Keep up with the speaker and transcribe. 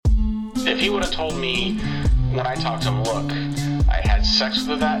If he would have told me when I talked to him, look, I had sex with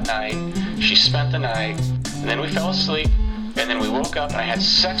her that night, she spent the night, and then we fell asleep, and then we woke up and I had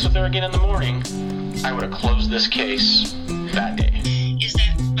sex with her again in the morning, I would have closed this case that day. Is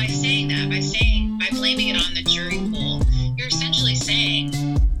that by saying that, by blaming it on the jury pool, you're essentially saying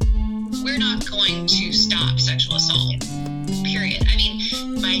we're not going to stop sexual assault, period. I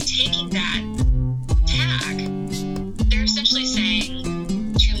mean, by taking that tag, they're essentially saying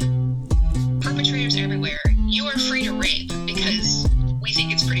to perpetrators everywhere, you are free to rape because we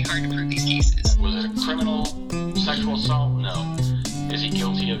think it's pretty hard to prove these cases. Was it a criminal sexual assault? No. Is he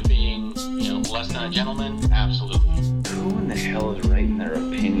guilty of being, less than a gentleman? Absolutely. Who in the hell is writing their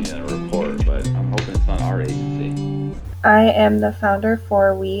opinion in a report? But I'm hoping it's not our agency. I am the founder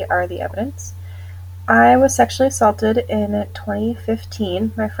for We Are the Evidence. I was sexually assaulted in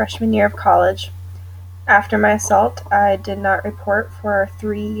 2015, my freshman year of college. After my assault, I did not report for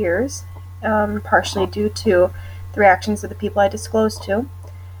 3 years, partially due to the reactions of the people I disclosed to.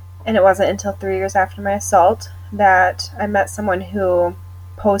 And it wasn't until 3 years after my assault that I met someone who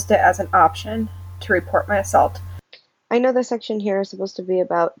posed it as an option to report my assault. I know the section here is supposed to be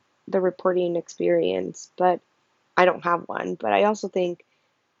about the reporting experience, but I don't have one. But I also think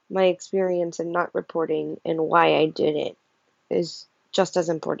my experience in not reporting and why I did it is just as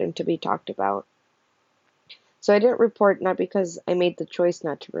important to be talked about. So I didn't report not because I made the choice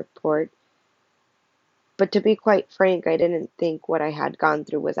not to report, but to be quite frank, I didn't think what I had gone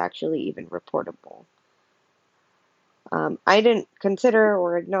through was actually even reportable. I didn't consider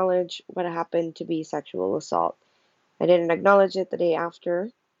or acknowledge what happened to be sexual assault. I didn't acknowledge it the day after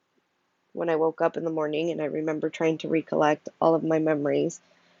when I woke up in the morning, and I remember trying to recollect all of my memories,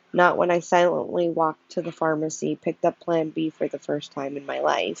 not when I silently walked to the pharmacy, picked up Plan B for the first time in my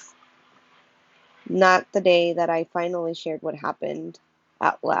life, not the day that I finally shared what happened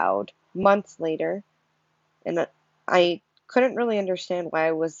out loud, months later, and I couldn't really understand why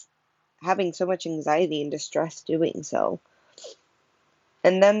I was having so much anxiety and distress doing so.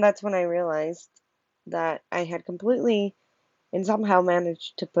 And then that's when I realized that I had completely and somehow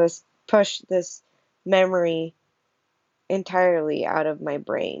managed to push this memory entirely out of my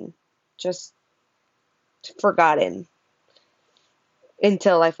brain, just forgotten,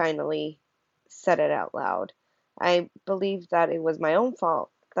 until I finally said it out loud. I believe that it was my own fault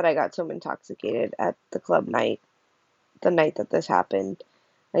that I got so intoxicated at the club night, the night that this happened.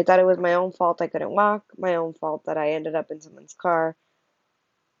 I thought it was my own fault I couldn't walk, my own fault that I ended up in someone's car,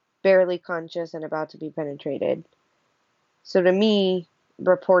 barely conscious and about to be penetrated. So to me,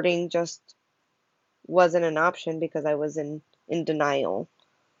 reporting just wasn't an option because I was in denial.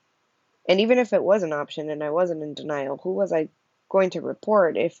 And even if it was an option and I wasn't in denial, who was I going to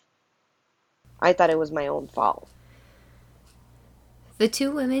report if I thought it was my own fault? The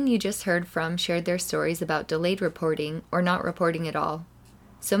two women you just heard from shared their stories about delayed reporting or not reporting at all.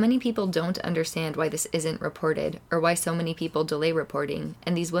 So many people don't understand why this isn't reported or why so many people delay reporting,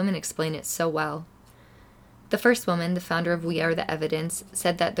 and these women explain it so well. The first woman, the founder of We Are the Evidence,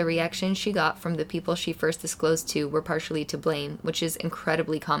 said that the reactions she got from the people she first disclosed to were partially to blame, which is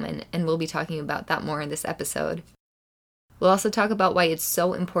incredibly common, and we'll be talking about that more in this episode. We'll also talk about why it's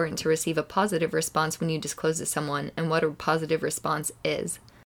so important to receive a positive response when you disclose to someone and what a positive response is.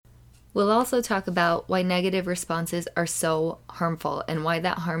 We'll also talk about why negative responses are so harmful and why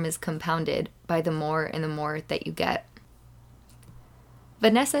that harm is compounded by the more and the more that you get.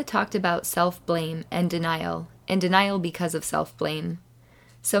 Vanessa talked about self-blame and denial because of self-blame.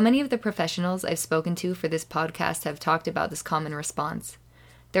 So many of the professionals I've spoken to for this podcast have talked about this common response.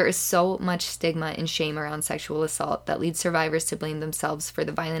 There is so much stigma and shame around sexual assault that leads survivors to blame themselves for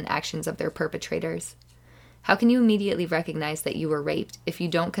the violent actions of their perpetrators. How can you immediately recognize that you were raped if you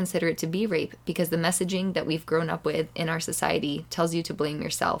don't consider it to be rape because the messaging that we've grown up with in our society tells you to blame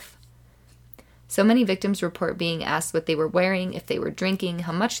yourself? So many victims report being asked what they were wearing, if they were drinking,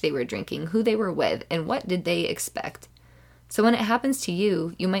 how much they were drinking, who they were with, and what did they expect. So when it happens to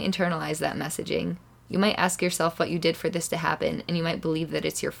you, you might internalize that messaging. You might ask yourself what you did for this to happen, and you might believe that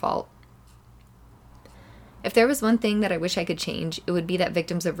it's your fault. If there was one thing that I wish I could change, it would be that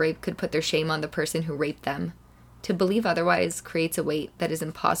victims of rape could put their shame on the person who raped them. To believe otherwise creates a weight that is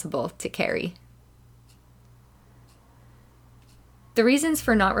impossible to carry. The reasons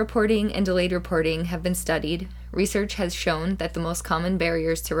for not reporting and delayed reporting have been studied. Research has shown that the most common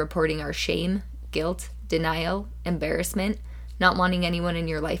barriers to reporting are shame, guilt, denial, embarrassment, not wanting anyone in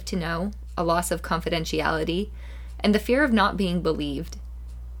your life to know, a loss of confidentiality, and the fear of not being believed.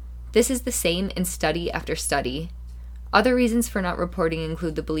 This is the same in study after study. Other reasons for not reporting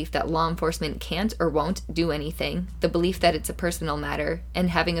include the belief that law enforcement can't or won't do anything, the belief that it's a personal matter, and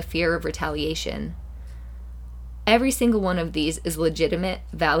having a fear of retaliation. Every single one of these is legitimate,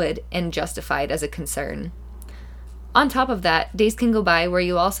 valid, and justified as a concern. On top of that, days can go by where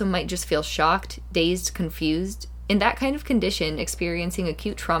you also might just feel shocked, dazed, confused. In that kind of condition, experiencing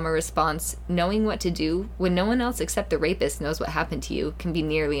acute trauma response, knowing what to do when no one else except the rapist knows what happened to you, can be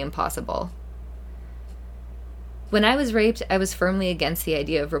nearly impossible. When I was raped, I was firmly against the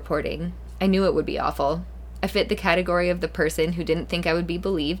idea of reporting. I knew it would be awful. I fit the category of the person who didn't think I would be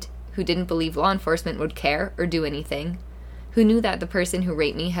believed, who didn't believe law enforcement would care or do anything, who knew that the person who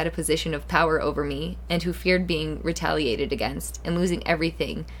raped me had a position of power over me, and who feared being retaliated against and losing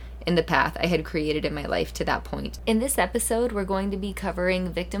everything in the path I had created in my life to that point. In this episode, we're going to be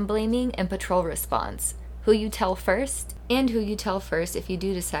covering victim blaming and patrol response, who you tell first, and who you tell first if you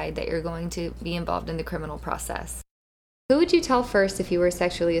do decide that you're going to be involved in the criminal process. Who would you tell first if you were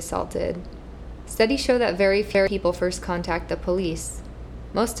sexually assaulted? Studies show that very few people first contact the police.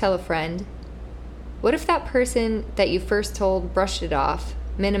 Most tell a friend. What if that person that you first told brushed it off,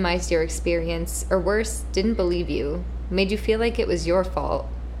 minimized your experience, or worse, didn't believe you, made you feel like it was your fault?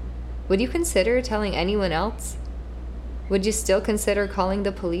 Would you consider telling anyone else? Would you still consider calling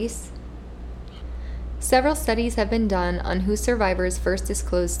the police? Several studies have been done on who survivors first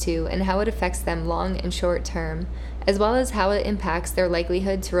disclose to and how it affects them long and short term, as well as how it impacts their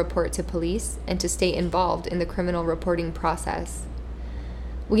likelihood to report to police and to stay involved in the criminal reporting process.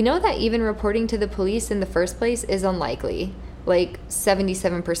 We know that even reporting to the police in the first place is unlikely, like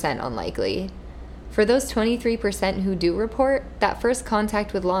 77% unlikely. For those 23% who do report, that first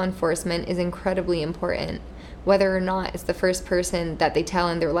contact with law enforcement is incredibly important, whether or not it's the first person that they tell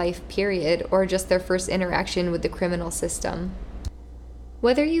in their life, period, or just their first interaction with the criminal system.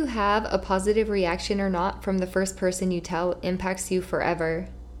 Whether you have a positive reaction or not from the first person you tell impacts you forever.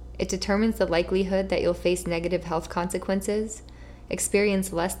 It determines the likelihood that you'll face negative health consequences,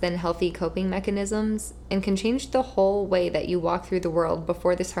 experience less than healthy coping mechanisms, and can change the whole way that you walk through the world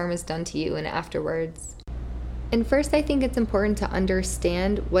before this harm is done to you and afterwards. And first, I think it's important to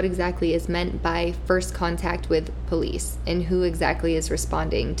understand what exactly is meant by first contact with police and who exactly is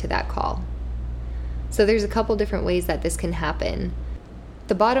responding to that call. So there's a couple different ways that this can happen.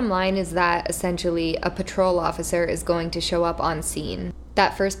 The bottom line is that essentially a patrol officer is going to show up on scene.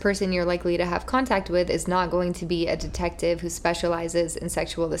 That first person you're likely to have contact with is not going to be a detective who specializes in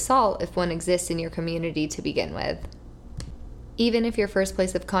sexual assault if one exists in your community to begin with. Even if your first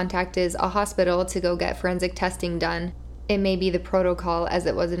place of contact is a hospital to go get forensic testing done, it may be the protocol, as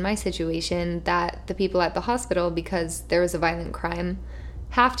it was in my situation, that the people at the hospital, because there was a violent crime,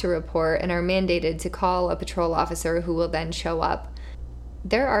 have to report and are mandated to call a patrol officer who will then show up.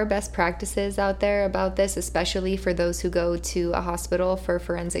 There are best practices out there about this, especially for those who go to a hospital for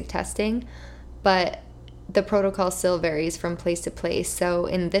forensic testing, but the protocol still varies from place to place, so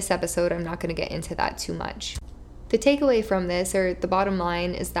in this episode I'm not going to get into that too much. The takeaway from this, or the bottom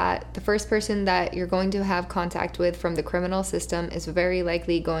line, is that the first person that you're going to have contact with from the criminal system is very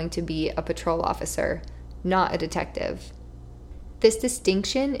likely going to be a patrol officer, not a detective. This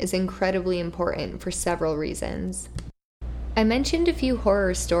distinction is incredibly important for several reasons. I mentioned a few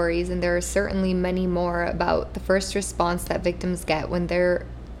horror stories, and there are certainly many more about the first response that victims get when they're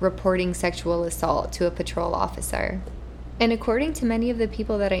reporting sexual assault to a patrol officer. And according to many of the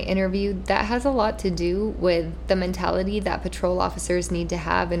people that I interviewed, that has a lot to do with the mentality that patrol officers need to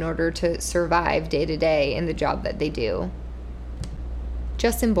have in order to survive day to day in the job that they do.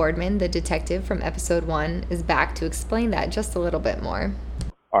 Justin Boardman, the detective from episode 1, is back to explain that just a little bit more.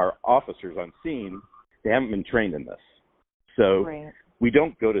 Our officers on scene, they haven't been trained in this. So we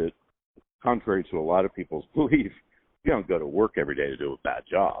don't go to, contrary to a lot of people's belief, we don't go to work every day to do a bad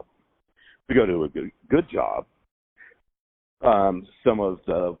job. We go to a good job. Some of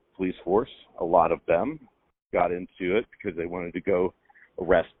the police force, a lot of them, got into it because they wanted to go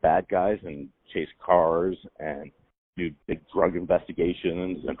arrest bad guys and chase cars and do big drug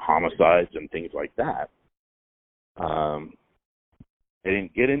investigations and homicides and things like that. They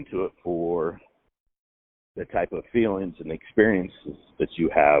didn't get into it for the type of feelings and experiences that you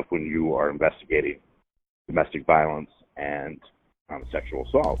have when you are investigating domestic violence and sexual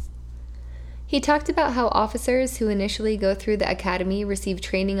assault. He talked about how officers who initially go through the academy receive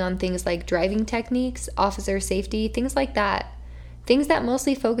training on things like driving techniques, officer safety, things like that. Things that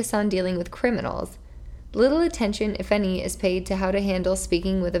mostly focus on dealing with criminals. Little attention, if any, is paid to how to handle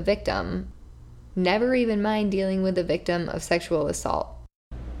speaking with a victim. Never even mind dealing with a victim of sexual assault.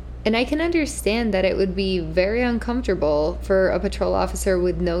 And I can understand that it would be very uncomfortable for a patrol officer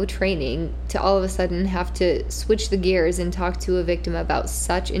with no training to all of a sudden have to switch the gears and talk to a victim about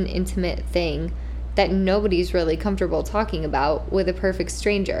such an intimate thing that nobody's really comfortable talking about with a perfect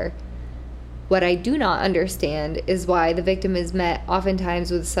stranger. What I do not understand is why the victim is met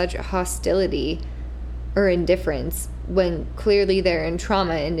oftentimes with such hostility or indifference when clearly they're in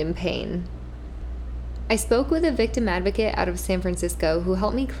trauma and in pain. I spoke with a victim advocate out of San Francisco who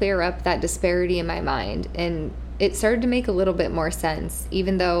helped me clear up that disparity in my mind, and it started to make a little bit more sense,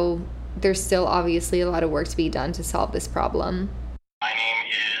 even though there's still obviously a lot of work to be done to solve this problem. My name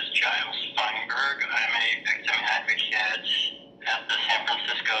is Giles Feinberg. I'm a victim advocate at the San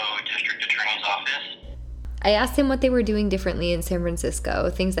Francisco District Attorney's Office. I asked him what they were doing differently in San Francisco,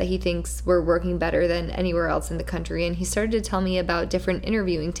 things that he thinks were working better than anywhere else in the country, and he started to tell me about different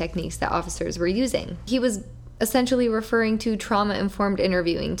interviewing techniques that officers were using. He was essentially referring to trauma-informed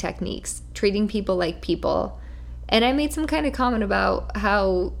interviewing techniques, treating people like people, and I made some kind of comment about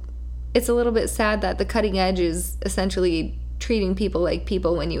how it's a little bit sad that the cutting edge is essentially treating people like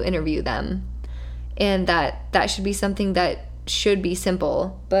people when you interview them, and that should be something that should be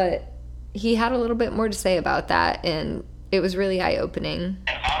simple, but he had a little bit more to say about that, and it was really eye-opening.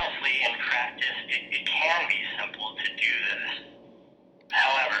 And honestly, in practice, it can be simple to do this.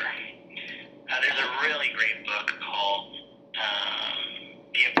 However, there's a really great book called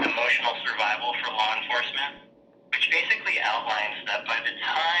The Emotional Survival for Law Enforcement, which basically outlines that by the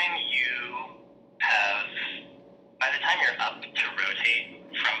time you're up to rotate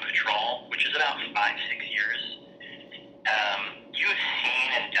from patrol, which is about 5-6 years, you have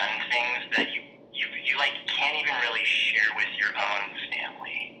seen and done things that you like can't even really share with your own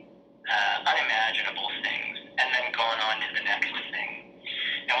family, unimaginable things, and then going on to the next thing.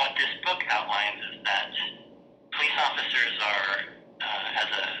 And what this book outlines is that police officers are, as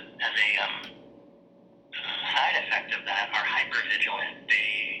a side effect of that, are hypervigilant.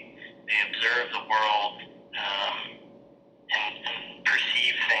 They observe the world and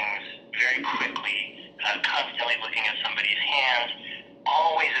perceive things very quickly, constantly looking at somebody's hands,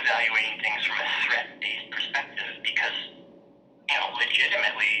 always evaluating things from a threat-based perspective because,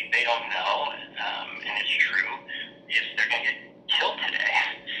 legitimately they don't know, and it's true, if they're going to get killed today.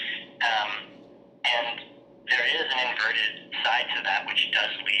 And there is an inverted side to that which does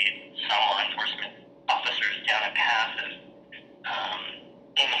lead some law enforcement officers down a path of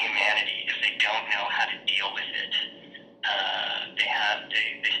inhumanity if they don't know how to deal with it.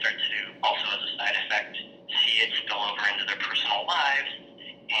 They start to also, as a side effect, see it spill over into their personal lives,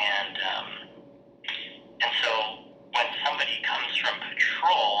 and so when somebody comes from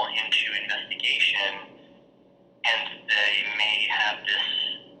patrol into investigation, and they may have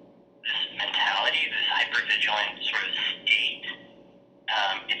this mentality, this hypervigilant sort of state,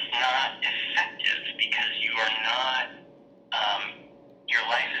 it's not effective because you are not, your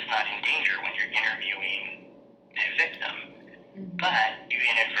life is not in danger when you're interviewing a victim, but you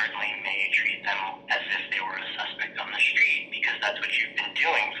inadvertently may treat them as if they were a suspect on the street because that's what you've been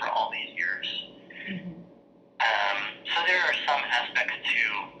doing for all these years. So there are some aspects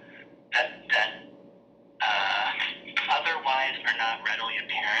too that otherwise are not readily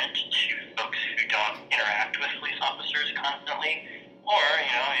apparent to folks who don't interact with police officers constantly, or,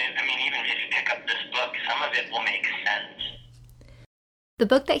 even if you pick up this book, some of it will make sense. The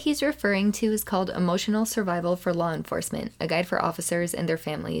book that he's referring to is called Emotional Survival for Law Enforcement, A Guide for Officers and Their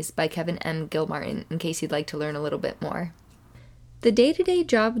Families by Kevin M. Gilmartin, in case you'd like to learn a little bit more. The day-to-day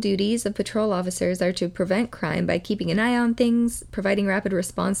job duties of patrol officers are to prevent crime by keeping an eye on things, providing rapid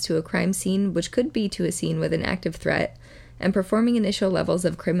response to a crime scene, which could be to a scene with an active threat, and performing initial levels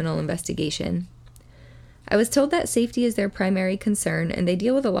of criminal investigation. I was told that safety is their primary concern, and they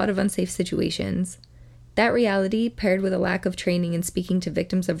deal with a lot of unsafe situations. That reality, paired with a lack of training in speaking to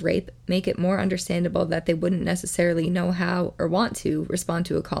victims of rape, make it more understandable that they wouldn't necessarily know how or want to respond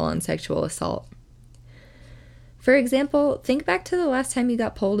to a call on sexual assault. For example, think back to the last time you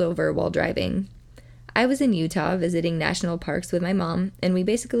got pulled over while driving. I was in Utah visiting national parks with my mom, and we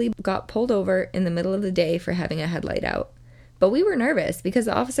basically got pulled over in the middle of the day for having a headlight out. But we were nervous because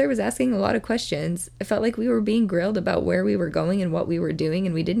the officer was asking a lot of questions. It felt like we were being grilled about where we were going and what we were doing,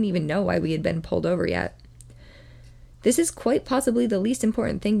 and we didn't even know why we had been pulled over yet. This is quite possibly the least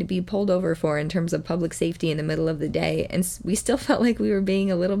important thing to be pulled over for in terms of public safety in the middle of the day, and we still felt like we were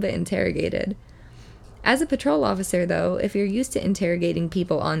being a little bit interrogated. As a patrol officer, though, if you're used to interrogating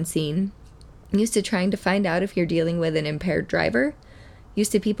people on scene, used to trying to find out if you're dealing with an impaired driver,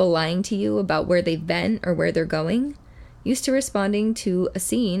 used to people lying to you about where they've been or where they're going, Used to responding to a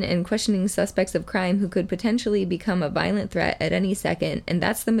scene and questioning suspects of crime who could potentially become a violent threat at any second, and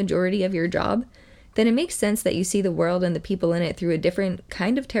that's the majority of your job, then it makes sense that you see the world and the people in it through a different,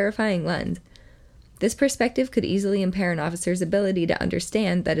 kind of terrifying lens. This perspective could easily impair an officer's ability to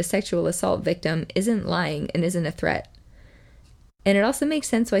understand that a sexual assault victim isn't lying and isn't a threat. And it also makes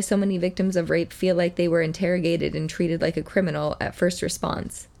sense why so many victims of rape feel like they were interrogated and treated like a criminal at first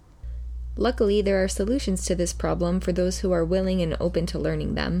response. Luckily, there are solutions to this problem for those who are willing and open to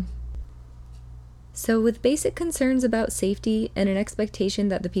learning them. So, with basic concerns about safety and an expectation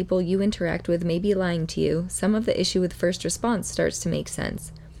that the people you interact with may be lying to you, some of the issue with first response starts to make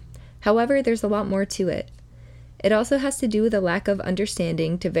sense. However, there's a lot more to it. It also has to do with a lack of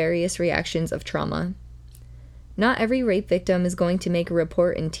understanding to various reactions of trauma. Not every rape victim is going to make a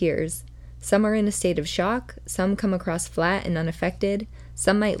report in tears. Some are in a state of shock, some come across flat and unaffected,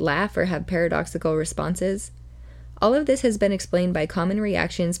 some might laugh or have paradoxical responses. All of this has been explained by common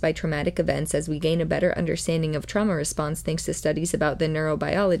reactions by traumatic events as we gain a better understanding of trauma response thanks to studies about the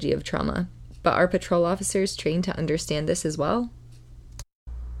neurobiology of trauma. But are patrol officers trained to understand this as well?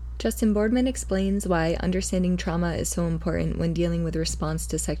 Justin Boardman explains why understanding trauma is so important when dealing with response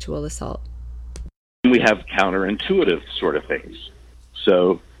to sexual assault. We have counterintuitive sort of things.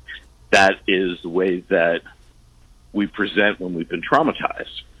 So that is the way that we present when we've been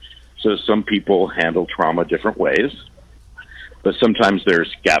traumatized. So some people handle trauma different ways, but sometimes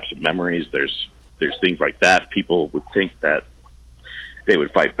there's gaps of memories, there's things like that. People would think that they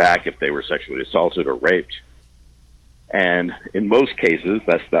would fight back if they were sexually assaulted or raped. And in most cases,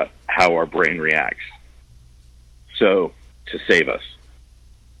 that's not how our brain reacts. So to save us.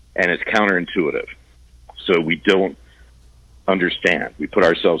 And it's counterintuitive. So we don't understand. We put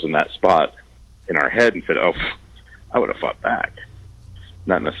ourselves in that spot in our head and said, oh, I would have fought back.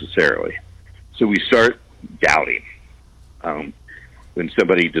 Not necessarily. So we start doubting when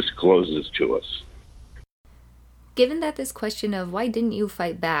somebody discloses to us. Given that this question of why didn't you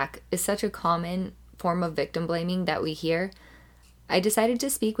fight back is such a common form of victim blaming that we hear, I decided to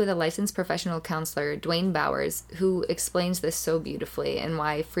speak with a licensed professional counselor, Dwayne Bowers, who explains this so beautifully and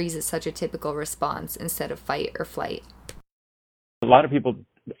why freeze is such a typical response instead of fight or flight. A lot of people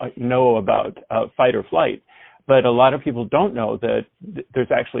know about fight or flight, but a lot of people don't know that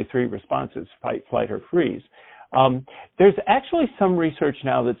there's actually three responses: fight, flight, or freeze. There's actually some research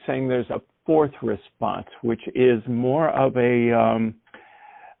now that's saying there's a fourth response, which is more of a,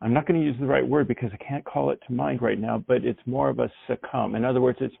 I'm not going to use the right word because I can't call it to mind right now, but it's more of a succumb. In other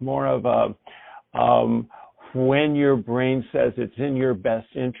words, it's more of a, when your brain says it's in your best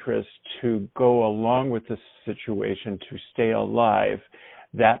interest to go along with the situation to stay alive,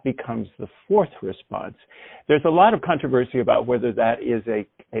 that becomes the fourth response. There's a lot of controversy about whether that is a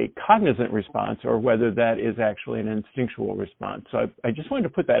cognizant response or whether that is actually an instinctual response. So I just wanted to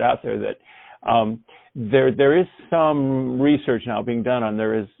put that out there that there is some research now being done on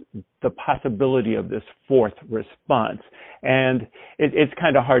there is the possibility of this fourth response. And it's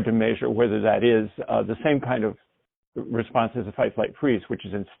kind of hard to measure whether that is the same kind of response as a fight, flight, freeze, which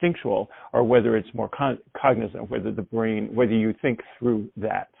is instinctual, or whether it's more cognizant, whether the brain, whether you think through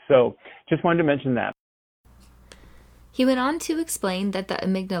that. So just wanted to mention that. He went on to explain that the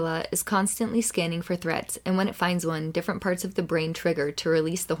amygdala is constantly scanning for threats, and when it finds one, different parts of the brain trigger to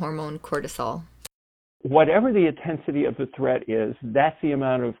release the hormone cortisol. Whatever the intensity of the threat is, that's the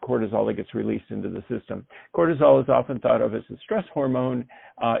amount of cortisol that gets released into the system. Cortisol is often thought of as a stress hormone.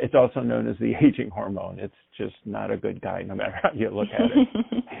 It's also known as the aging hormone. It's just not a good guy no matter how you look at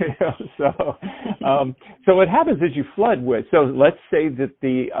it. So what happens is you flood with, so let's say that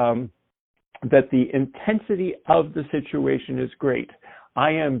the intensity of the situation is great. I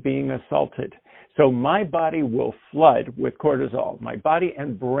am being assaulted. So my body will flood with cortisol, my body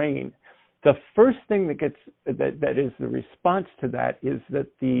and brain. The first thing that is the response to that is that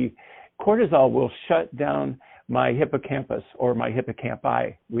the cortisol will shut down my hippocampus or my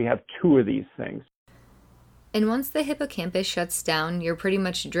hippocampi. We have two of these things. And once the hippocampus shuts down, you're pretty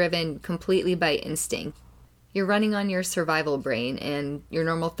much driven completely by instinct. You're running on your survival brain, and your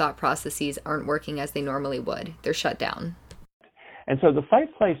normal thought processes aren't working as they normally would. They're shut down. And so the fight,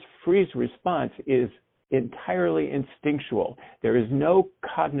 flight, freeze response is entirely instinctual. There is no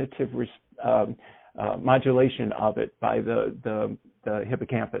cognitive modulation of it by the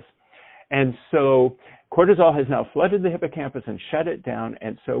hippocampus. And so cortisol has now flooded the hippocampus and shut it down,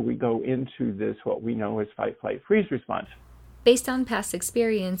 and so we go into this, what we know as fight, flight, freeze response. Based on past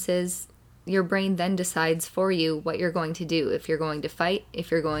experiences, your brain then decides for you what you're going to do, if you're going to fight,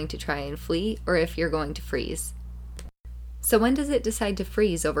 if you're going to try and flee, or if you're going to freeze. So when does it decide to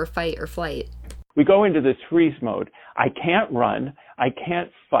freeze over fight or flight? We go into this freeze mode. I can't run. I can't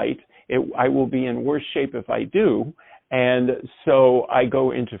fight. I will be in worse shape if I do. And so I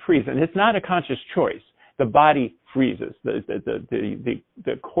go into freeze. And it's not a conscious choice. The body freezes. The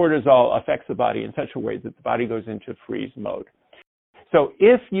cortisol affects the body in such a way that the body goes into freeze mode. So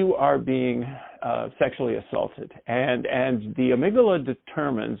if you are being sexually assaulted and the amygdala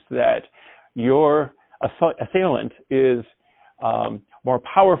determines that your assailant is more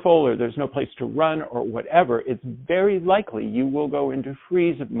powerful, or there's no place to run, or whatever, it's very likely you will go into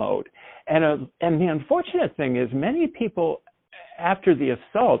freeze mode. And the unfortunate thing is, many people, after the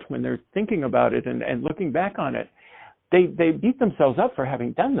assault, when they're thinking about it and looking back on it, they beat themselves up for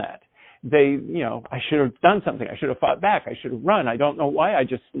having done that. I should have done something. I should have fought back. I should have run. I don't know why I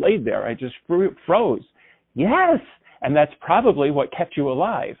just laid there. I just froze. Yes, and that's probably what kept you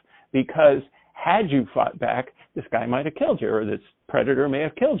alive, because had you fought back, this guy might have killed you, or this predator may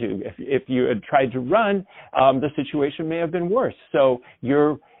have killed you. If you had tried to run, the situation may have been worse. So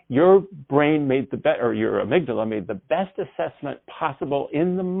your brain made or your amygdala made the best assessment possible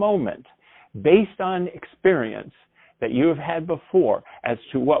in the moment, based on experience that you have had before, as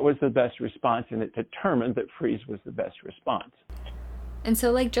to what was the best response, and it determined that freeze was the best response. And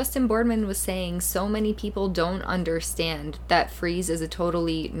so, like Justin Boardman was saying, so many people don't understand that freeze is a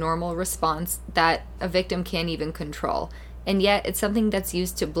totally normal response that a victim can't even control. And yet it's something that's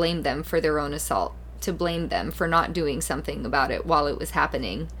used to blame them for their own assault, to blame them for not doing something about it while it was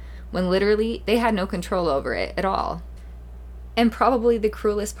happening, when literally they had no control over it at all. And probably the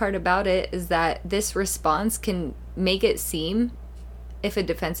cruelest part about it is that this response can make it seem, if a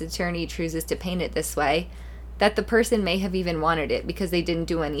defense attorney chooses to paint it this way, that the person may have even wanted it because they didn't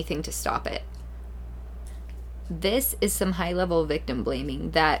do anything to stop it. This is some high-level victim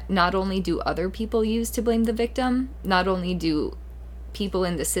blaming that not only do other people use to blame the victim, not only do people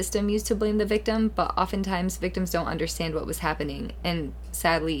in the system use to blame the victim, but oftentimes victims don't understand what was happening, and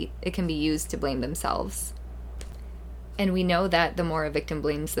sadly, it can be used to blame themselves. And we know that the more a victim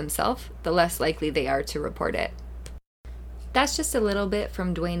blames themselves, the less likely they are to report it. That's just a little bit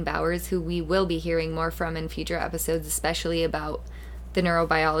from Dwayne Bowers, who we will be hearing more from in future episodes, especially about the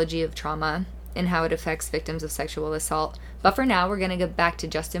neurobiology of trauma and how it affects victims of sexual assault. But for now, we're going to get back to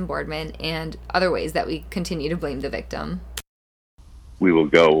Justin Boardman and other ways that we continue to blame the victim. We will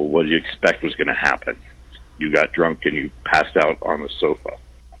go, what do you expect was going to happen? You got drunk and you passed out on the sofa,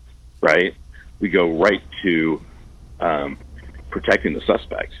 right? We go right to protecting the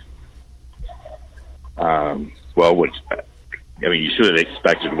suspect. You should have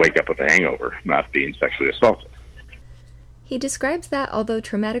expected to wake up with a hangover, not being sexually assaulted. He describes that although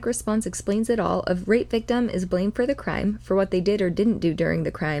traumatic response explains it all, a rape victim is blamed for the crime, for what they did or didn't do during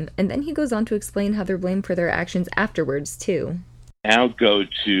the crime, and then he goes on to explain how they're blamed for their actions afterwards, too. Now go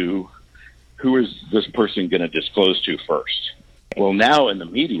to, who is this person going to disclose to first? Well, now in the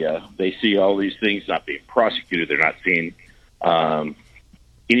media, they see all these things not being prosecuted. They're not seeing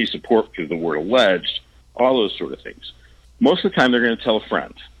any support because of the word alleged, all those sort of things. Most of the time, they're going to tell a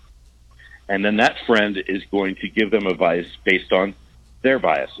friend. And then that friend is going to give them advice based on their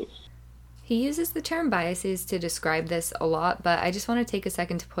biases. He uses the term biases to describe this a lot, but I just want to take a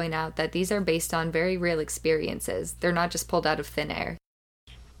second to point out that these are based on very real experiences. They're not just pulled out of thin air.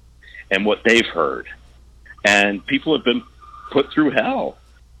 And what they've heard. And people have been put through hell.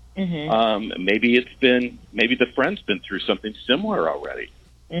 Mm-hmm. Maybe the friend's been through something similar already,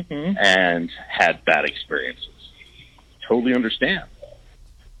 mm-hmm. and had bad experiences. Totally understand.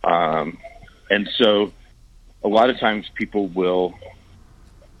 And so a lot of times people will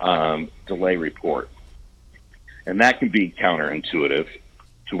delay report. And that can be counterintuitive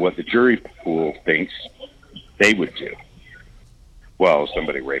to what the jury pool thinks they would do. Well, if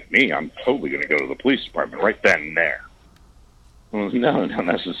somebody raped me, I'm totally going to go to the police department right then and there. Well, no, not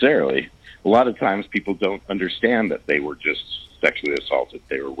necessarily. A lot of times people don't understand that they were just sexually assaulted.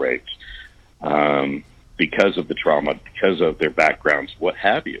 They were raped because of the trauma, because of their backgrounds, what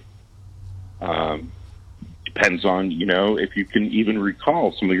have you. Depends on, if you can even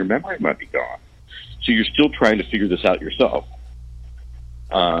recall, some of your memory might be gone. So you're still trying to figure this out yourself.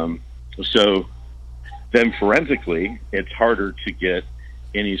 So then forensically, it's harder to get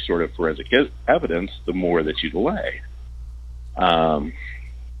any sort of forensic evidence the more that you delay. But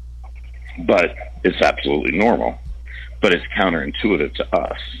it's absolutely normal. But it's counterintuitive to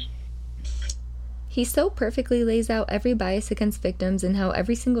us. He so perfectly lays out every bias against victims and how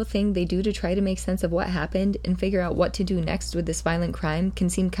every single thing they do to try to make sense of what happened and figure out what to do next with this violent crime can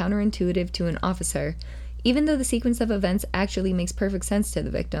seem counterintuitive to an officer, even though the sequence of events actually makes perfect sense to the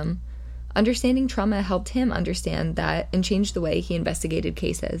victim. Understanding trauma helped him understand that and changed the way he investigated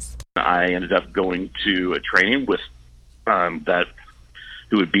cases. I ended up going to a training with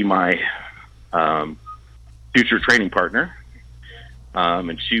who would be my future training partner,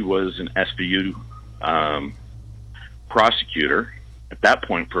 and she was an SVU prosecutor at that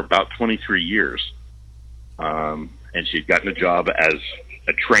point for about 23 years, and she'd gotten a job as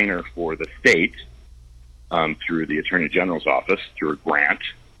a trainer for the state through the Attorney General's office through a grant,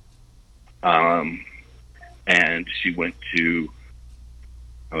 and she went to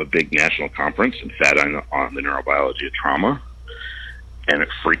a big national conference and sat on the neurobiology of trauma, and it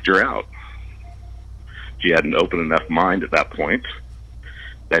freaked her out. She had an open enough mind at that point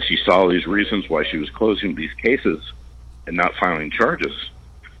that she saw these reasons why she was closing these cases and not filing charges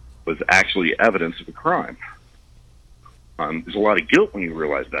was actually evidence of a crime. There's a lot of guilt when you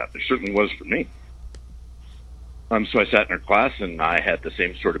realize that. There certainly was for me. So I sat in her class, and I had the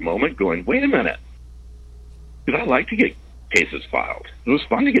same sort of moment going, wait a minute. Because I like to get cases filed. It was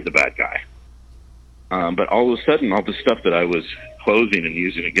fun to get the bad guy. But all of a sudden, all the stuff that I was closing and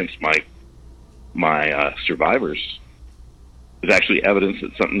using against my survivors was actually evidence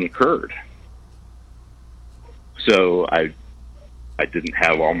that something occurred. So I didn't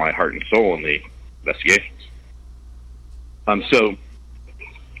have all my heart and soul in the investigations. So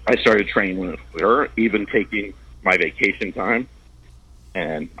I started training with her, even taking my vacation time,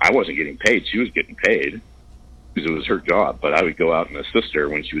 and I wasn't getting paid. She was getting paid because it was her job, but I would go out and assist her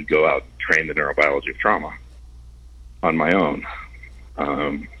when she would go out and train the neurobiology of trauma on my own.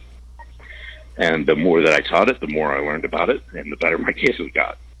 And the more that I taught it, the more I learned about it, and the better my cases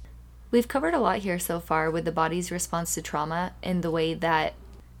got. We've covered a lot here so far with the body's response to trauma and the way that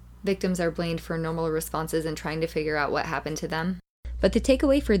victims are blamed for normal responses and trying to figure out what happened to them. But the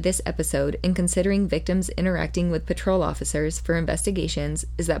takeaway for this episode in considering victims interacting with patrol officers for investigations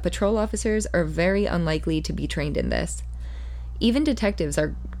is that patrol officers are very unlikely to be trained in this. Even detectives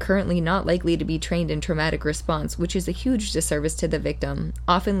are currently not likely to be trained in traumatic response, which is a huge disservice to the victim,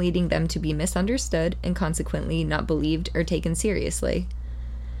 often leading them to be misunderstood and consequently not believed or taken seriously.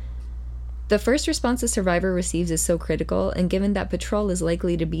 The first response a survivor receives is so critical, and given that patrol is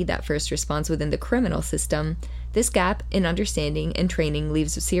likely to be that first response within the criminal system, this gap in understanding and training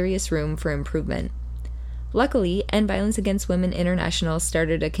leaves serious room for improvement. Luckily, End Violence Against Women International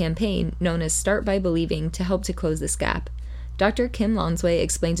started a campaign known as Start by Believing to help to close this gap. Dr. Kim Lonsway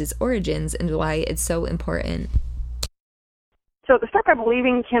explains its origins and why it's so important. So the Start by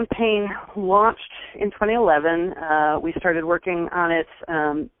Believing campaign launched in 2011. We started working on it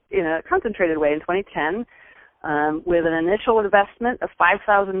in a concentrated way in 2010 with an initial investment of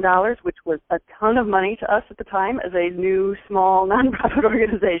 $5,000, which was a ton of money to us at the time as a new, small, nonprofit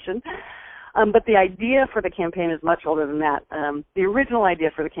organization. But the idea for the campaign is much older than that. The original idea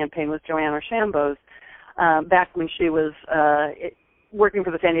for the campaign was Joanne Archambault's back when she was working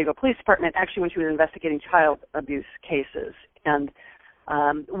for the San Diego Police Department, actually when she was investigating child abuse cases. And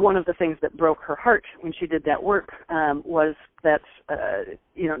one of the things that broke her heart when she did that work was that,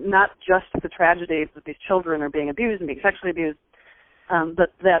 not just the tragedy that these children are being abused and being sexually abused,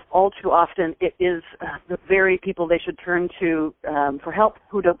 but that all too often it is the very people they should turn to for help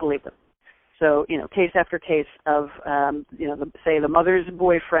who don't believe them. So, case after case of, say the mother's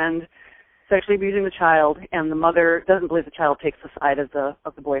boyfriend sexually abusing the child, and the mother doesn't believe the child, takes the side of the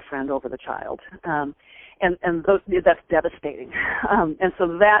boyfriend over the child. That's devastating. And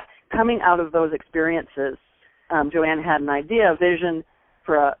so that, coming out of those experiences, Joanne had an idea, a vision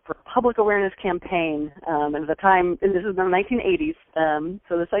for a public awareness campaign. And at the time, and this is in the 1980s,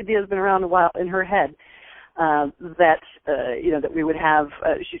 so this idea has been around a while in her head, that we would have,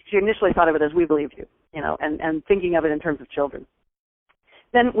 she initially thought of it as We Believe You, and thinking of it in terms of children.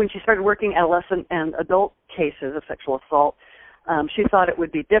 Then when she started working adolescent and adult cases of sexual assault, she thought it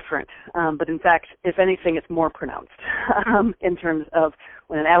would be different, but in fact, if anything, it's more pronounced in terms of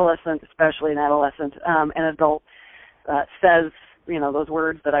when an adolescent, especially an adolescent, an adult says, those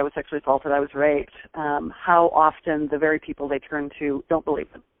words that I was sexually assaulted, I was raped, how often the very people they turn to don't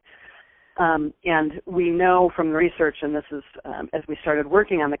believe them. And we know from the research, and this is as we started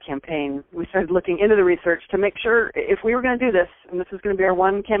working on the campaign, we started looking into the research to make sure if we were going to do this, and this was going to be our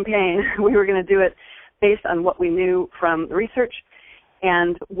one campaign, we were going to do it based on what we knew from the research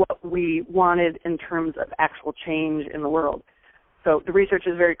and what we wanted in terms of actual change in the world. So the research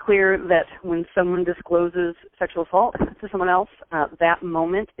is very clear that when someone discloses sexual assault to someone else, that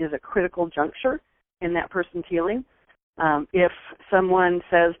moment is a critical juncture in that person's healing. If someone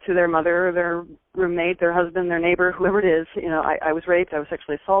says to their mother, their roommate, their husband, their neighbor, whoever it is, I was raped, I was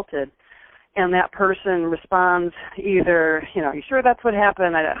sexually assaulted, and that person responds either, are you sure that's what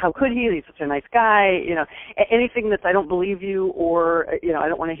happened? How could he? He's such a nice guy. Anything that's I don't believe you, or, I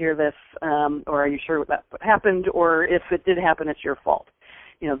don't want to hear this, or are you sure that's what happened, or if it did happen, it's your fault.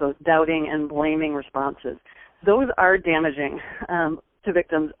 Those doubting and blaming responses. Those are damaging to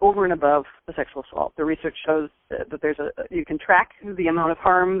victims over and above the sexual assault. The research shows that you can track the amount of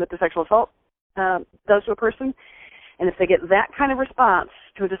harm that the sexual assault does to a person. And if they get that kind of response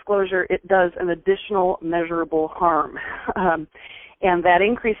to a disclosure, it does an additional measurable harm. And that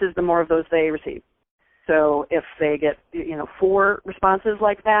increases the more of those they receive. So if they get, 4 responses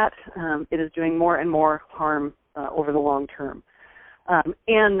like that, it is doing more and more harm over the long term.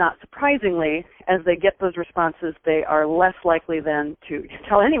 And not surprisingly, as they get those responses, they are less likely then to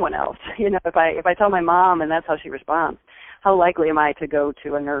tell anyone else. If I tell my mom and that's how she responds, how likely am I to go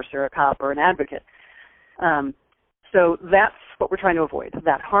to a nurse or a cop or an advocate? So that's what we're trying to avoid,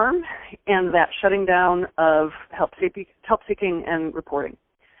 that harm and that shutting down of help-seeking and reporting.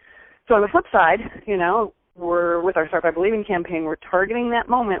 So on the flip side, we're with our Start by Believing campaign, we're targeting that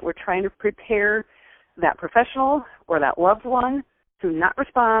moment. We're trying to prepare that professional or that loved one to not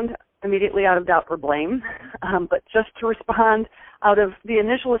respond immediately out of doubt or blame, but just to respond out of the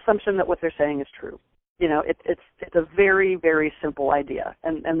initial assumption that what they're saying is true. It's a very, very simple idea,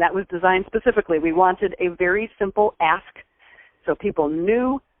 and that was designed specifically. We wanted a very simple ask so people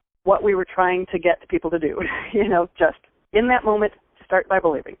knew what we were trying to get people to do. Just in that moment, start by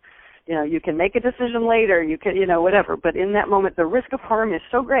believing. You can make a decision later, you can, whatever, but in that moment, the risk of harm is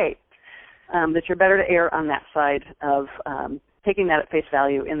so great that you're better to err on that side of taking that at face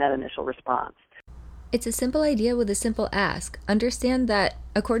value in that initial response. It's a simple idea with a simple ask. Understand that,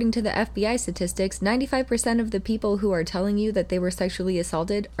 according to the FBI statistics, 95% of the people who are telling you that they were sexually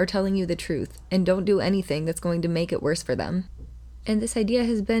assaulted are telling you the truth and don't do anything that's going to make it worse for them. And this idea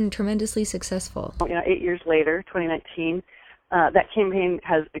has been tremendously successful. 8 years later, 2019, that campaign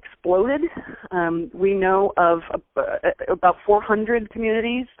has exploded. We know of about 400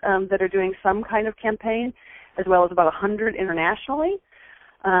 communities that are doing some kind of campaign, as well as about 100 internationally.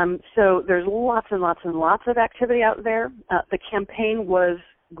 So there's lots and lots and lots of activity out there. The campaign was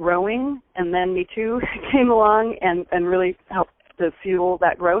growing, and then Me Too came along and really helped to fuel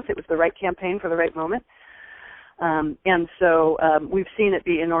that growth. It was the right campaign for the right moment. And so we've seen it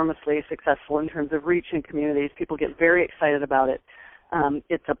be enormously successful in terms of reaching communities. People get very excited about it.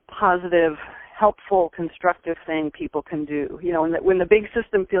 It's a positive, helpful, constructive thing people can do. When the big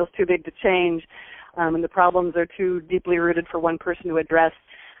system feels too big to change, and the problems are too deeply rooted for one person to address,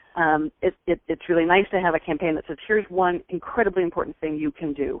 it's really nice to have a campaign that says, here's one incredibly important thing you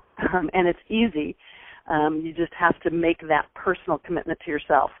can do. And it's easy. You just have to make that personal commitment to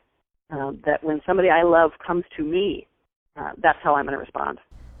yourself, that when somebody I love comes to me, that's how I'm going to respond.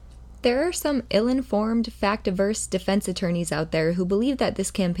 There are some ill-informed, fact-averse defense attorneys out there who believe that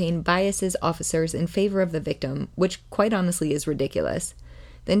this campaign biases officers in favor of the victim, which quite honestly is ridiculous.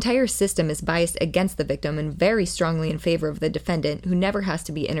 The entire system is biased against the victim and very strongly in favor of the defendant, who never has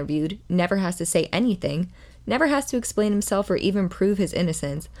to be interviewed, never has to say anything, never has to explain himself or even prove his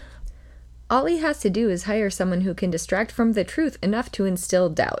innocence. All he has to do is hire someone who can distract from the truth enough to instill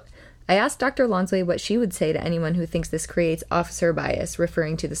doubt. I asked Dr. Lonsway what she would say to anyone who thinks this creates officer bias,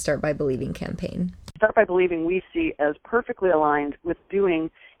 referring to the Start by Believing campaign. Start by Believing we see as perfectly aligned with doing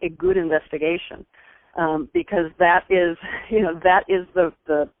a good investigation. Because that is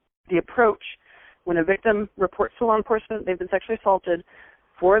the approach. When a victim reports to law enforcement they've been sexually assaulted,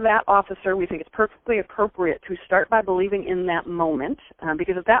 for that officer, we think it's perfectly appropriate to start by believing in that moment,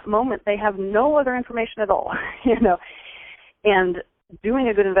 because at that moment they have no other information at all, And doing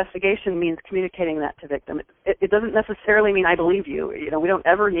a good investigation means communicating that to victim. It doesn't necessarily mean I believe you. We don't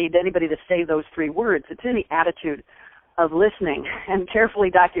ever need anybody to say those 3 words. It's in the attitude of listening and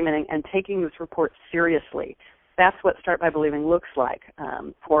carefully documenting and taking this report seriously. That's what Start by Believing looks like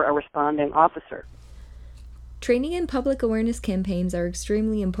for a responding officer. Training and public awareness campaigns are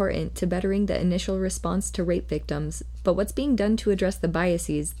extremely important to bettering the initial response to rape victims, but what's being done to address the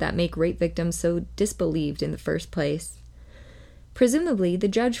biases that make rape victims so disbelieved in the first place? Presumably, the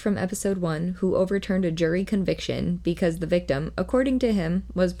judge from episode 1 who overturned a jury conviction because the victim, according to him,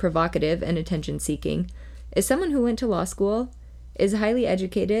 was provocative and attention-seeking, is someone who went to law school, is highly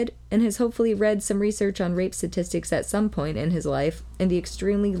educated, and has hopefully read some research on rape statistics at some point in his life and the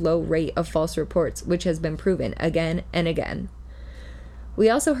extremely low rate of false reports, which has been proven again and again. We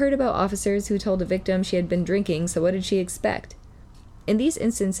also heard about officers who told a victim she had been drinking, so what did she expect? In these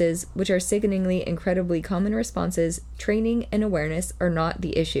instances, which are sickeningly incredibly common responses, training and awareness are not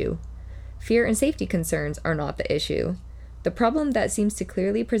the issue. Fear and safety concerns are not the issue. The problem that seems to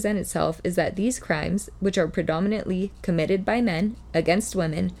clearly present itself is that these crimes, which are predominantly committed by men against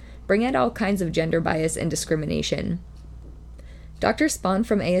women, bring out all kinds of gender bias and discrimination. Dr. Spahn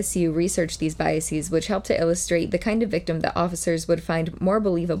from ASU researched these biases, which helped to illustrate the kind of victim that officers would find more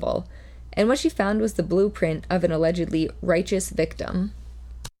believable, and what she found was the blueprint of an allegedly righteous victim.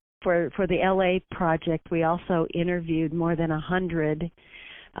 For the LA project, we also interviewed more than 100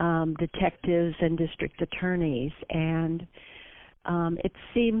 detectives and district attorneys, and it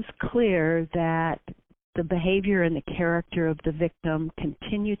seems clear that the behavior and the character of the victim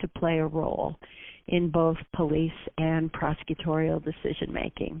continue to play a role in both police and prosecutorial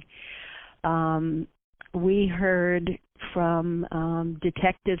decision-making. We heard from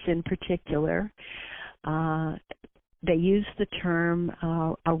detectives in particular. They used the term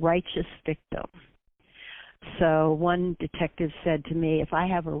a righteous victim. So one detective said to me, if I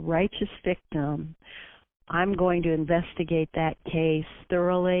have a righteous victim, I'm going to investigate that case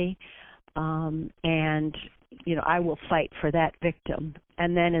thoroughly, and I will fight for that victim.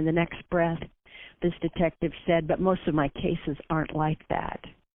 And then in the next breath, this detective said, but most of my cases aren't like that.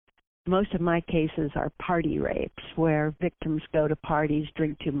 Most of my cases are party rapes, where victims go to parties,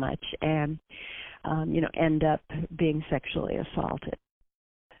 drink too much, and end up being sexually assaulted.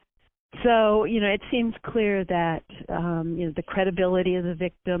 So, it seems clear that, the credibility of the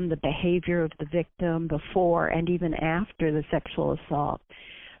victim, the behavior of the victim before and even after the sexual assault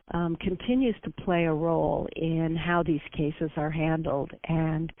continues to play a role in how these cases are handled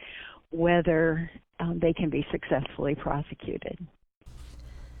and whether they can be successfully prosecuted.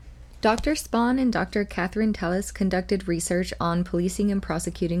 Dr. Spahn and Dr. Catherine Tellis conducted research on policing and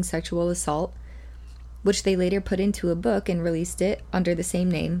prosecuting sexual assault, which they later put into a book and released it under the same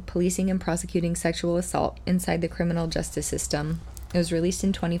name, Policing and Prosecuting Sexual Assault Inside the Criminal Justice System. It was released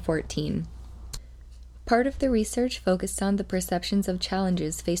in 2014. Part of the research focused on the perceptions of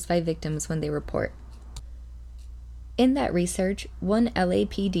challenges faced by victims when they report. In that research, one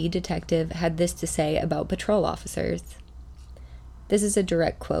LAPD detective had this to say about patrol officers. This is a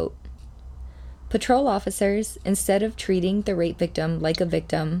direct quote. Patrol officers, instead of treating the rape victim like a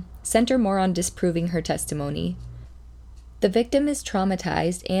victim, center more on disproving her testimony. The victim is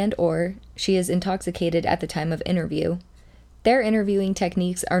traumatized and/or she is intoxicated at the time of interview. Their interviewing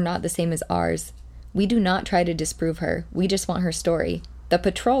techniques are not the same as ours. We do not try to disprove her. We just want her story. The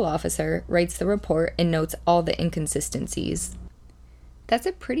patrol officer writes the report and notes all the inconsistencies. That's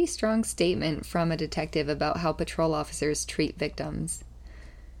a pretty strong statement from a detective about how patrol officers treat victims.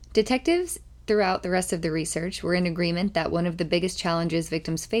 Detectives throughout the rest of the research were in agreement that one of the biggest challenges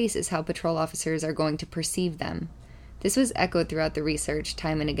victims face is how patrol officers are going to perceive them. This was echoed throughout the research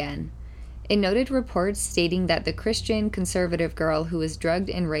time and again. It noted reports stating that the Christian conservative girl who was drugged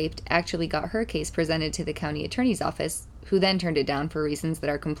and raped actually got her case presented to the county attorney's office, who then turned it down for reasons that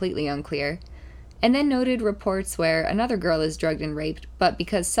are completely unclear, and then noted reports where another girl is drugged and raped, but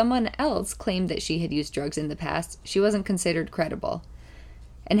because someone else claimed that she had used drugs in the past, she wasn't considered credible.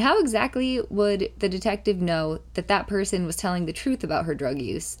 And how exactly would the detective know that that person was telling the truth about her drug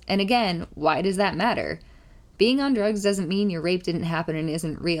use? And again, why does that matter? Being on drugs doesn't mean your rape didn't happen and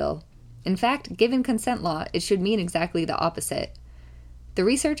isn't real. In fact, given consent law, it should mean exactly the opposite. The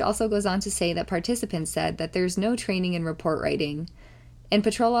research also goes on to say that participants said that there's no training in report writing, and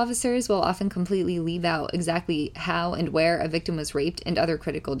patrol officers will often completely leave out exactly how and where a victim was raped and other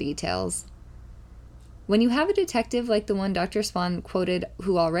critical details. When you have a detective like the one Dr. Spahn quoted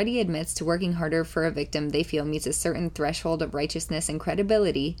who already admits to working harder for a victim they feel meets a certain threshold of righteousness and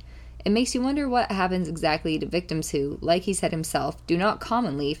credibility, it makes you wonder what happens exactly to victims who, like he said himself, do not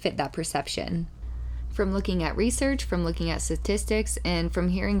commonly fit that perception. From looking at research, from looking at statistics, and from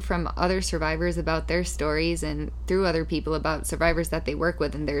hearing from other survivors about their stories and through other people about survivors that they work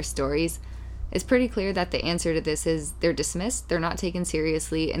with and their stories, it's pretty clear that the answer to this is they're dismissed, they're not taken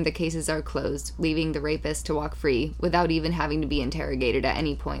seriously, and the cases are closed, leaving the rapist to walk free without even having to be interrogated at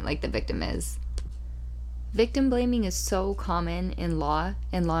any point like the victim is. Victim blaming is so common in law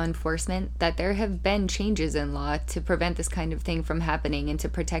and law enforcement that there have been changes in law to prevent this kind of thing from happening and to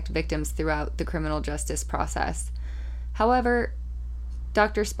protect victims throughout the criminal justice process. However,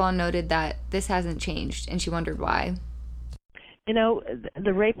 Dr. Spahn noted that this hasn't changed, and she wondered why.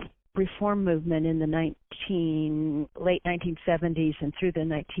 The rape reform movement in the late 1970s and through the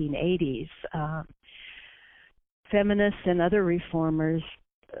 1980s, feminists and other reformers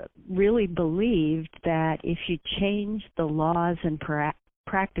really believed that if you change the laws and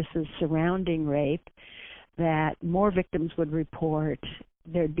practices surrounding rape, that more victims would report,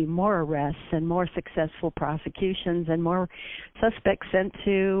 there'd be more arrests and more successful prosecutions and more suspects sent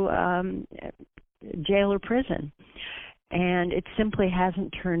to jail or prison. And it simply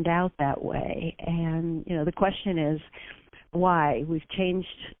hasn't turned out that way. And, the question is why? We've changed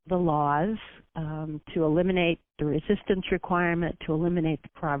the laws to eliminate the resistance requirement, to eliminate the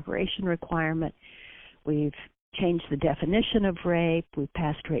corroboration requirement. We've changed the definition of rape. We've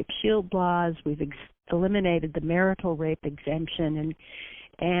passed rape shield laws. We've eliminated the marital rape exemption.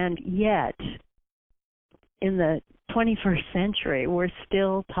 And yet, in the 21st century, we're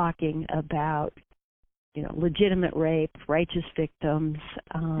still talking about, legitimate rape, righteous victims.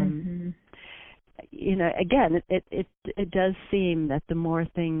 Again, it does seem that the more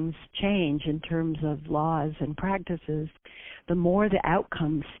things change in terms of laws and practices, the more the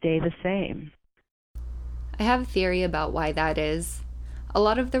outcomes stay the same. I have a theory about why that is. A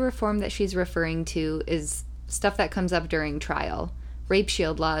lot of the reform that she's referring to is stuff that comes up during trial. Rape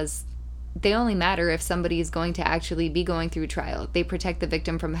shield laws, they only matter if somebody is going to actually be going through trial. They protect the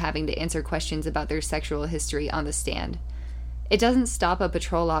victim from having to answer questions about their sexual history on the stand. It doesn't stop a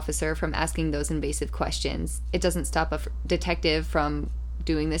patrol officer from asking those invasive questions. It doesn't stop a detective from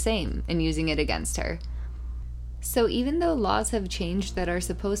doing the same and using it against her. So even though laws have changed that are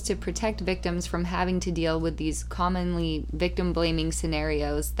supposed to protect victims from having to deal with these commonly victim-blaming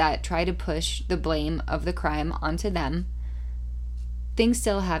scenarios that try to push the blame of the crime onto them, things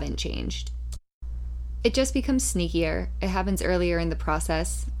still haven't changed. It just becomes sneakier. It happens earlier in the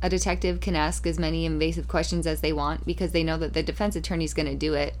process. A detective can ask as many invasive questions as they want because they know that the defense attorney's going to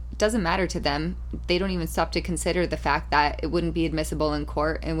do it. It doesn't matter to them. They don't even stop to consider the fact that it wouldn't be admissible in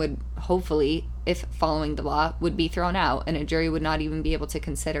court and would hopefully, if following the law, would be thrown out and a jury would not even be able to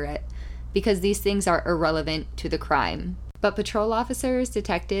consider it because these things are irrelevant to the crime. But patrol officers,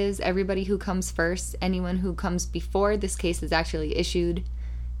 detectives, everybody who comes first, anyone who comes before this case is actually issued,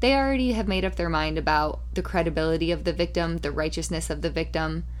 they already have made up their mind about the credibility of the victim, the righteousness of the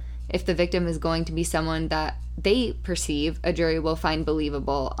victim. If the victim is going to be someone that they perceive a jury will find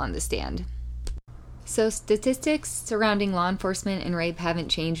believable on the stand. So statistics surrounding law enforcement and rape haven't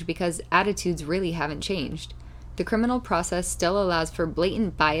changed because attitudes really haven't changed. The criminal process still allows for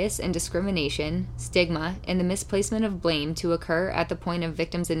blatant bias and discrimination, stigma, and the misplacement of blame to occur at the point of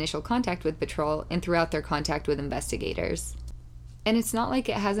victims' initial contact with patrol and throughout their contact with investigators. And it's not like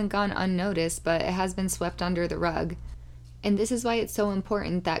it hasn't gone unnoticed, but it has been swept under the rug. And this is why it's so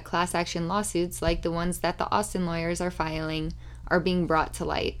important that class action lawsuits like the ones that the Austin lawyers are filing are being brought to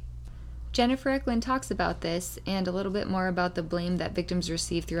light. Jennifer Eklund talks about this and a little bit more about the blame that victims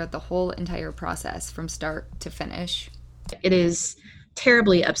receive throughout the whole entire process from start to finish. It is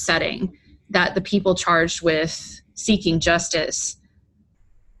terribly upsetting that the people charged with seeking justice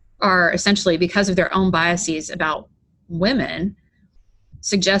are essentially, because of their own biases about women,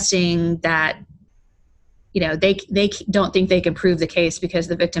 suggesting that, they don't think they can prove the case because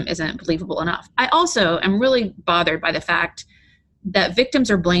the victim isn't believable enough. I also am really bothered by the fact that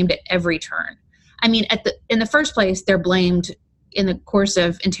victims are blamed at every turn. I mean, in the first place, they're blamed in the course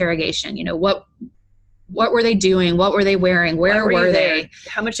of interrogation. What were they doing? What were they wearing? Where were they?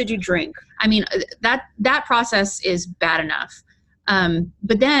 How much did you drink? I mean, that process is bad enough.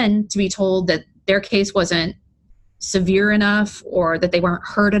 But then to be told that their case wasn't severe enough, or that they weren't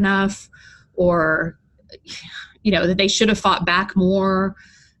hurt enough, or that they should have fought back more.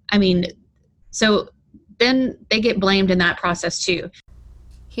 I mean, so then they get blamed in that process too.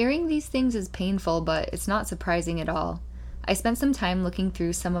 Hearing these things is painful, but it's not surprising at all. I spent some time looking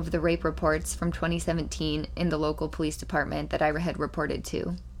through some of the rape reports from 2017 in the local police department that I had reported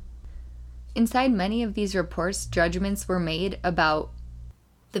to. Inside many of these reports, judgments were made about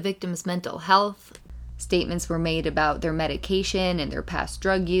the victim's mental health. Statements were made about their medication and their past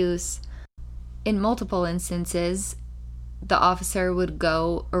drug use. In multiple instances, the officer would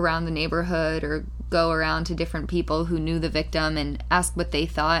go around the neighborhood or go around to different people who knew the victim and ask what they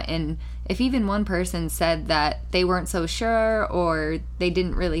thought. And if even one person said that they weren't so sure or they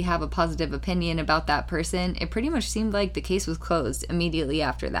didn't really have a positive opinion about that person, it pretty much seemed like the case was closed immediately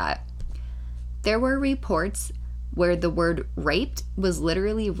after that. There were reports where the word raped was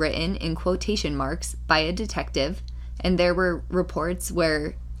literally written in quotation marks by a detective, and there were reports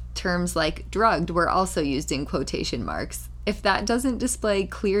where terms like drugged were also used in quotation marks. If that doesn't display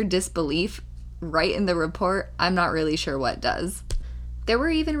clear disbelief right in the report, I'm not really sure what does. There were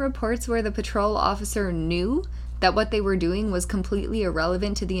even reports where the patrol officer knew that what they were doing was completely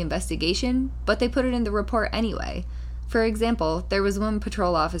irrelevant to the investigation, but they put it in the report anyway. For example, there was one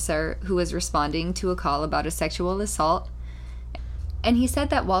patrol officer who was responding to a call about a sexual assault, and he said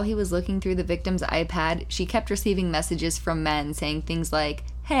that while he was looking through the victim's iPad, she kept receiving messages from men saying things like,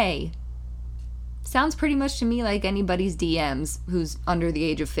 "Hey." Sounds pretty much to me like anybody's DMs who's under the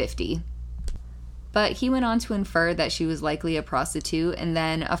age of 50. But he went on to infer that she was likely a prostitute, and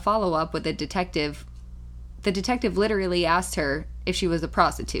then a follow-up with a detective. The detective literally asked her if she was a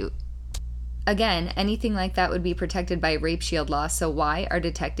prostitute. Again, anything like that would be protected by rape shield law, so why are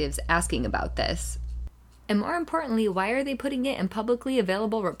detectives asking about this? And more importantly, why are they putting it in publicly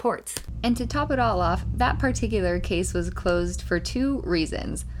available reports? And to top it all off, that particular case was closed for 2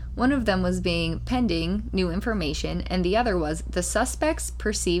 reasons. One of them was being pending new information, and the other was the suspect's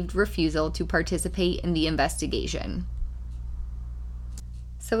perceived refusal to participate in the investigation.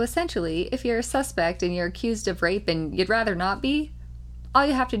 So essentially, if you're a suspect and you're accused of rape and you'd rather not be, all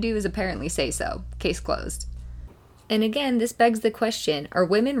you have to do is apparently say so. Case closed. And again, this begs the question, are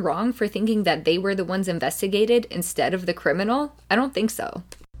women wrong for thinking that they were the ones investigated instead of the criminal? I don't think so.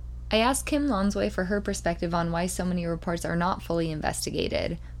 I asked Kim Lonsway for her perspective on why so many reports are not fully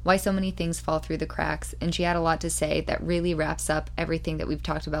investigated, why so many things fall through the cracks, and she had a lot to say that really wraps up everything that we've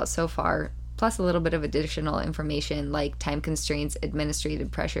talked about so far, plus a little bit of additional information like time constraints,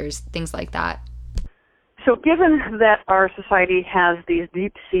 administrative pressures, things like that. So given that our society has these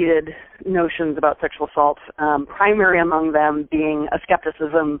deep-seated notions about sexual assault, primary among them being a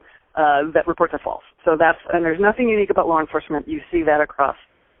skepticism that reports are false. So and there's nothing unique about law enforcement. You see that across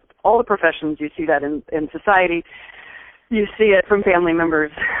all the professions. You see that in society. You see it from family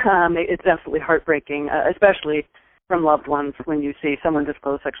members. It's absolutely heartbreaking, especially from loved ones when you see someone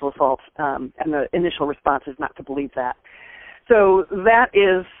disclose sexual assault, and the initial response is not to believe that. So that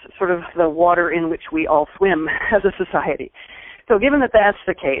is sort of the water in which we all swim as a society. So given that that's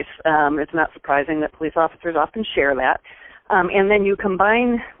the case, it's not surprising that police officers often share that. And then you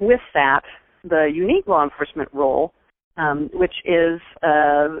combine with that the unique law enforcement role, which is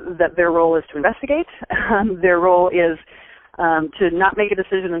that their role is to investigate. Their role is to not make a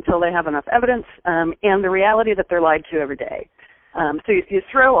decision until they have enough evidence, and the reality that they're lied to every day. So you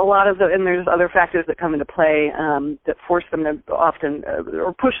throw a lot of and there's other factors that come into play that force them to often,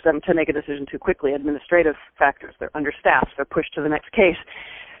 or push them to make a decision too quickly. Administrative factors, they're understaffed, they're pushed to the next case.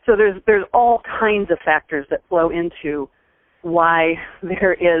 So there's all kinds of factors that flow into why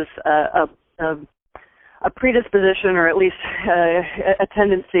there is a predisposition, or at least a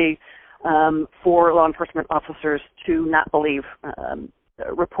tendency for law enforcement officers to not believe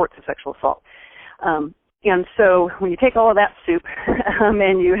reports of sexual assault. And so when you take all of that soup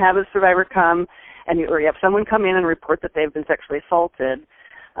and you have a survivor come, or you have someone come in and report that they've been sexually assaulted,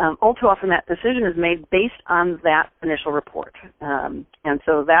 all too often that decision is made based on that initial report. And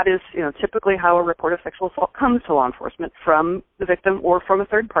so that is, typically how a report of sexual assault comes to law enforcement, from the victim or from a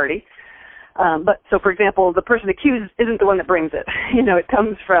third party. But so, for example, the person accused isn't the one that brings it. It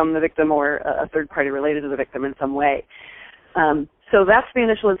comes from the victim or a third party related to the victim in some way. So that's the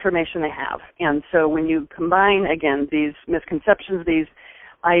initial information they have. And so when you combine, again, these misconceptions, these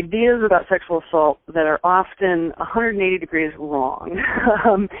ideas about sexual assault that are often 180 degrees wrong,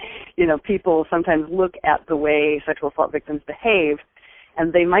 people sometimes look at the way sexual assault victims behave,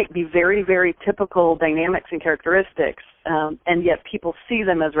 and they might be very, very typical dynamics and characteristics, and yet people see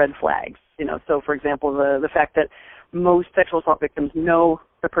them as red flags. So for example, the fact that most sexual assault victims know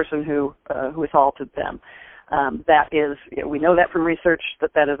the person who assaulted them. That is, we know that from research,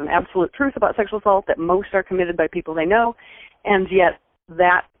 that is an absolute truth about sexual assault, that most are committed by people they know, and yet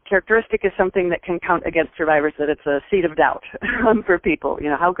that characteristic is something that can count against survivors, that it's a seed of doubt for people.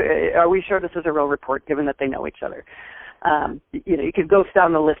 How are we sure this is a real report, given that they know each other? You could go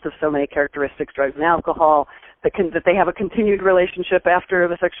down the list of so many characteristics, drugs and alcohol, that they have a continued relationship after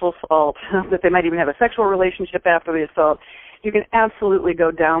the sexual assault, that they might even have a sexual relationship after the assault. You can absolutely go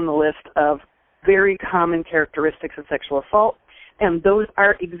down the list of very common characteristics of sexual assault, and those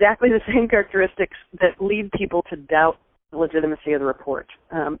are exactly the same characteristics that lead people to doubt the legitimacy of the report.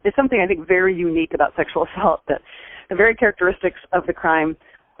 It's something I think very unique about sexual assault, that the very characteristics of the crime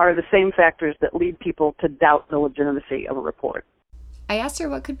are the same factors that lead people to doubt the legitimacy of a report. I asked her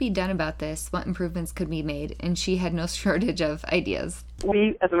what could be done about this, what improvements could be made, and she had no shortage of ideas.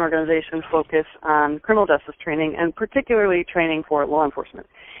 We, as an organization, focus on criminal justice training, and particularly training for law enforcement.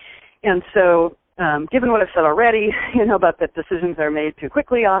 And so, given what I've said already, about that decisions are made too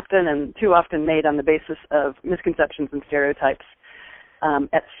quickly often, and too often made on the basis of misconceptions and stereotypes,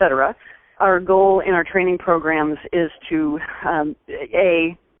 et cetera, our goal in our training programs is to,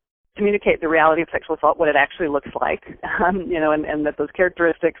 communicate the reality of sexual assault, what it actually looks like, and that those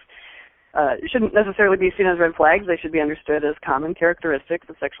characteristics shouldn't necessarily be seen as red flags. They should be understood as common characteristics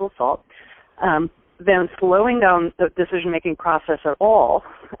of sexual assault. Then slowing down the decision-making process at all.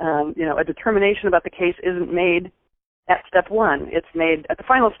 A determination about the case isn't made at step one. It's made at the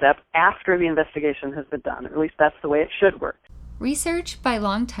final step after the investigation has been done. At least that's the way it should work. Research by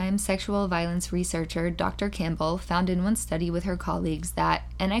longtime sexual violence researcher Dr. Campbell found in one study with her colleagues that,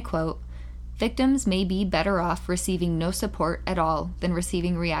 and I quote, "Victims may be better off receiving no support at all than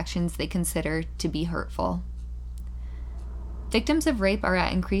receiving reactions they consider to be hurtful." Victims of rape are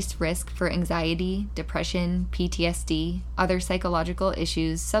at increased risk for anxiety, depression, PTSD, other psychological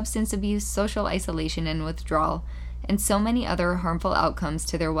issues, substance abuse, social isolation and withdrawal, and so many other harmful outcomes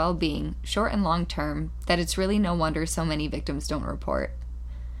to their well-being, short and long term, that it's really no wonder so many victims don't report.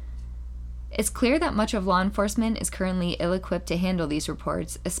 It's clear that much of law enforcement is currently ill-equipped to handle these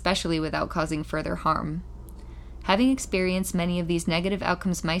reports, especially without causing further harm. Having experienced many of these negative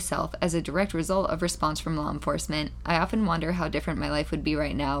outcomes myself as a direct result of response from law enforcement, I often wonder how different my life would be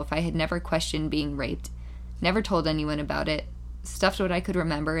right now if I had never questioned being raped, never told anyone about it, stuffed what I could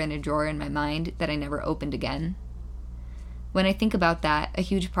remember in a drawer in my mind that I never opened again. When I think about that, a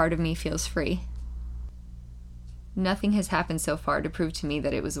huge part of me feels free. Nothing has happened so far to prove to me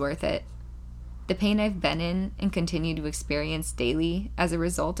that it was worth it. The pain I've been in and continue to experience daily as a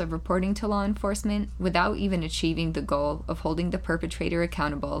result of reporting to law enforcement without even achieving the goal of holding the perpetrator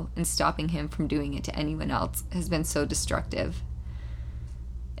accountable and stopping him from doing it to anyone else has been so destructive.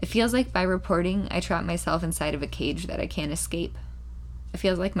 It feels like by reporting, I trap myself inside of a cage that I can't escape. It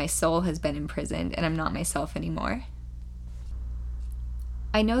feels like my soul has been imprisoned and I'm not myself anymore.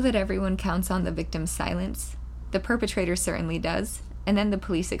 I know that everyone counts on the victim's silence. The perpetrator certainly does, and then the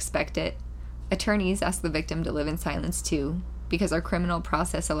police expect it. Attorneys ask the victim to live in silence too, because our criminal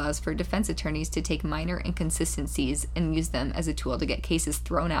process allows for defense attorneys to take minor inconsistencies and use them as a tool to get cases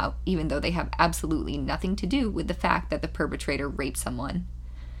thrown out, even though they have absolutely nothing to do with the fact that the perpetrator raped someone.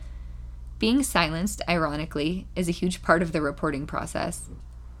 Being silenced, ironically, is a huge part of the reporting process.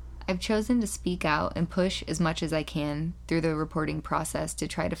 I've chosen to speak out and push as much as I can through the reporting process to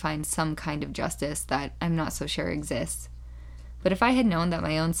try to find some kind of justice that I'm not so sure exists. But if I had known that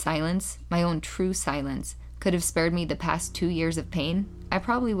my own silence, my own true silence, could have spared me the past 2 years of pain, I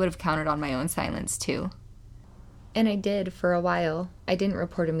probably would have counted on my own silence too. And I did for a while. I didn't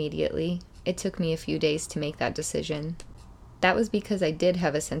report immediately. It took me a few days to make that decision. That was because I did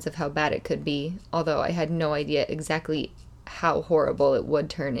have a sense of how bad it could be, although I had no idea exactly how horrible it would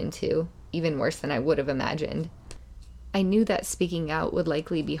turn into, even worse than I would have imagined. I knew that speaking out would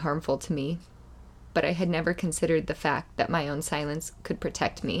likely be harmful to me, but I had never considered the fact that my own silence could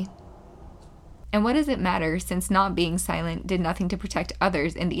protect me. And what does it matter, since not being silent did nothing to protect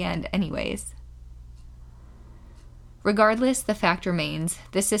others in the end anyways? Regardless, the fact remains,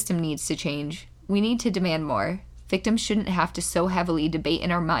 the system needs to change. We need to demand more. Victims shouldn't have to so heavily debate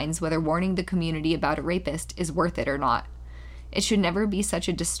in our minds whether warning the community about a rapist is worth it or not. It should never be such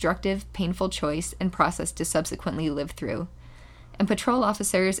a destructive, painful choice and process to subsequently live through. And patrol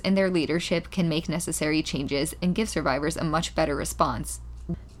officers and their leadership can make necessary changes and give survivors a much better response.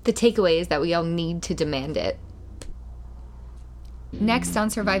 The takeaway is that we all need to demand it. Next on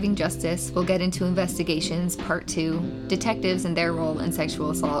Surviving Justice, we'll get into investigations, part 2, detectives and their role in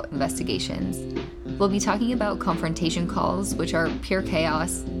sexual assault investigations. We'll be talking about confrontation calls, which are pure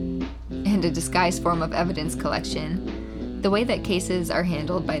chaos and a disguised form of evidence collection, the way that cases are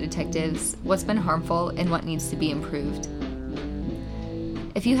handled by detectives, what's been harmful, and what needs to be improved.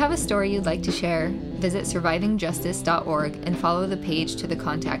 If you have a story you'd like to share, visit survivingjustice.org and follow the page to the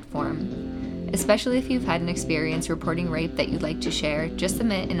contact form. Especially if you've had an experience reporting rape that you'd like to share, just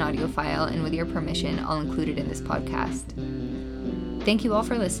submit an audio file, and with your permission, I'll include it in this podcast. Thank you all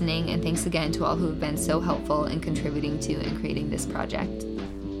for listening, and thanks again to all who have been so helpful in contributing to and creating this project.